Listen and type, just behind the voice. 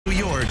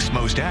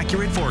most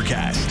accurate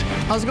forecast.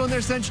 How's it going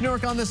there, Central New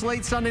York, on this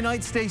late Sunday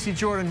night? Stacey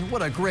Jordan,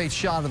 what a great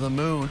shot of the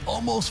moon.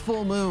 Almost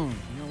full moon.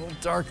 A little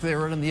dark there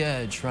right on the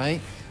edge,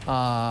 right?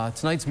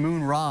 Tonight's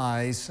moon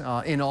rise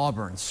in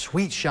Auburn.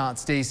 Sweet shot,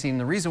 Stacey. And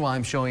the reason why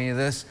I'm showing you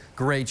this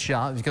great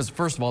shot, because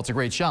first of all, it's a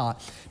great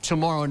shot.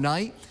 Tomorrow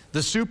night,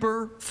 the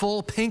super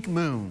full pink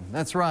moon.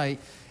 That's right.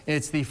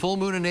 It's the full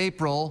moon in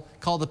April,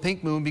 called the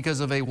pink moon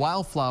because of a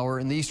wildflower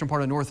in the eastern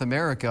part of North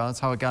America. That's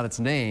how it got its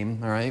name,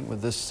 all right,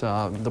 with this,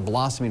 the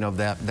blossoming of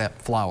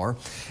that flower.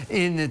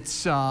 And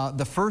it's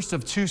the first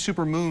of two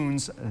super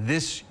moons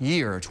this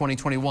year,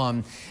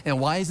 2021. And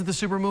why is it the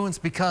super moon? It's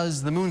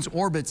because the moon's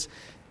orbit's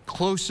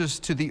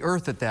closest to the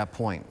Earth at that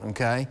point,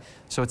 okay?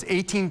 So it's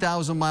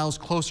 18,000 miles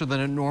closer than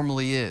it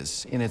normally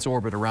is in its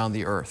orbit around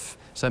the Earth.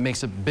 So that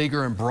makes it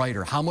bigger and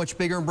brighter. How much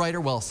bigger and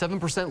brighter? Well,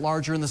 7%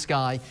 larger in the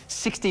sky,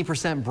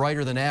 16%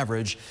 brighter than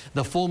average.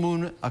 The full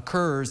moon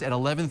occurs at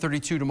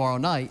 11:32 tomorrow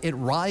night. It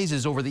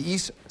rises over the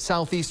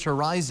east-southeast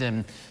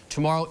horizon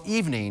tomorrow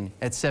evening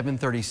at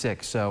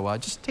 7:36. So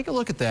just take a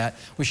look at that.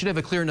 We should have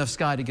a clear enough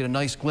sky to get a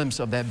nice glimpse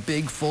of that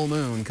big full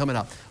moon coming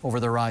up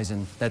over the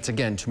horizon. That's,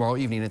 again, tomorrow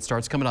evening. It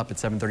starts coming up at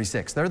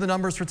 7:36. There are the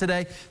numbers for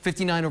today.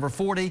 59 over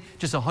 40,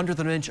 just 100th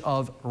of an inch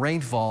of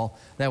rainfall.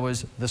 That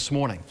was this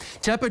morning.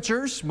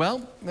 Temperatures,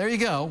 well, there you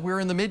go. We're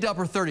in the mid to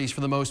upper 30s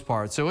for the most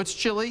part. So it's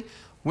chilly.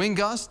 Wind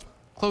gust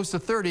close to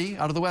 30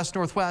 out of the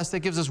west-northwest. That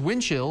gives us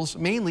wind chills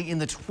mainly in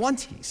the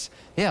 20s.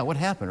 Yeah, what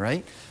happened,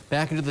 right?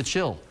 Back into the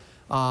chill.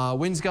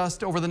 Winds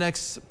gust over the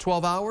next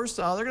 12 hours.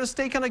 They're going to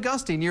stay kind of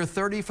gusty near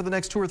 30 for the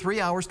next 2 or 3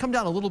 hours. Come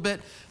down a little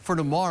bit for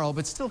tomorrow,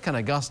 but still kind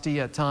of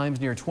gusty at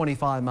times near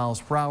 25 miles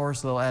per hour.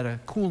 So they'll add a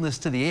coolness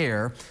to the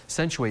air,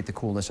 accentuate the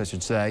coolness, I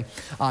should say.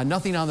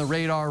 Nothing on the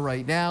radar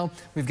right now.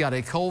 We've got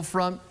a cold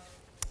front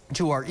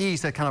to our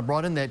east that kind of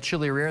brought in that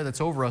chillier air that's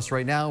over us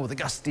right now with the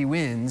gusty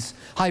winds.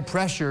 High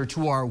pressure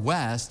to our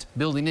west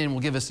building in will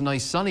give us a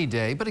nice sunny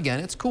day, but again,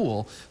 it's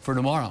cool for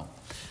tomorrow.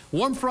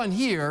 Warm front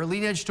here,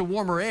 leading edge to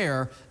warmer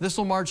air. This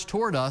will march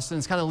toward us, and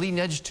it's kind of leading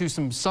edge to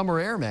some summer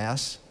air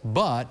mass,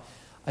 but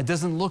it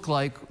doesn't look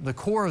like the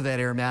core of that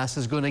air mass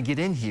is going to get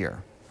in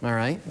here. All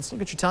right, let's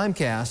look at your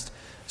timecast.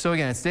 So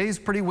again, it stays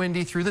pretty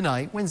windy through the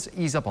night. Winds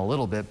ease up a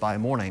little bit by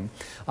morning,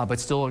 but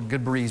still a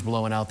good breeze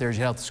blowing out there as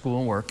you head out to school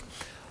and work.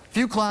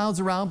 Few clouds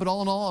around, but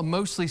all in all, a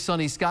mostly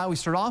sunny sky. We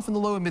start off in the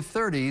low and mid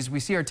 30s. We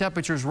see our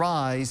temperatures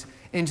rise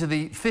into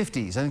the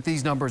 50s. I think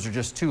these numbers are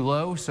just too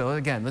low. So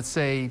again, let's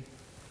say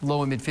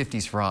low and mid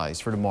 50s for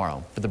highs for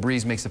tomorrow. But the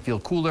breeze makes it feel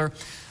cooler.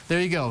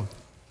 There you go.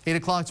 8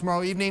 o'clock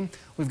tomorrow evening.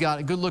 We've got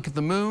a good look at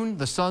the moon.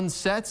 The sun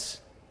sets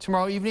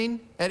tomorrow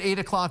evening at 8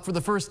 o'clock for the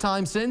first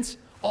time since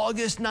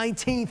August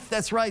 19th.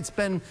 That's right. It's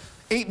been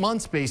 8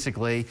 months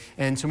basically,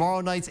 and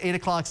tomorrow night's 8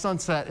 o'clock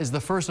sunset is the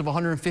first of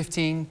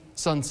 115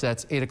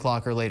 sunsets 8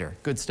 o'clock or later.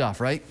 Good stuff,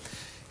 right?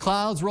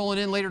 Clouds rolling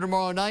in later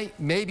tomorrow night,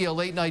 maybe a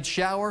late night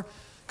shower.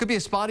 Could be a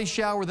spotty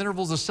shower with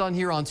intervals of sun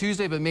here on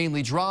Tuesday, but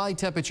mainly dry.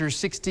 Temperatures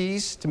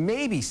 60s to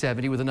maybe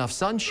 70 with enough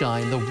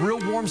sunshine. The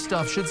real warm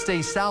stuff should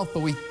stay south,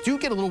 but we do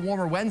get a little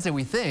warmer Wednesday,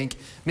 we think.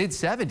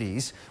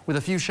 Mid-70s with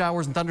a few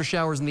showers and thunder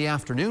showers in the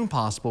afternoon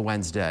possible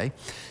Wednesday.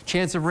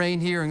 Chance of rain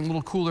here and a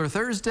little cooler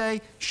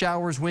Thursday.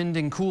 Showers, wind,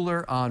 and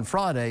cooler on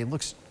Friday.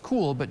 Looks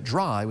cool but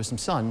dry with some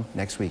sun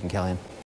next week in Kellyan.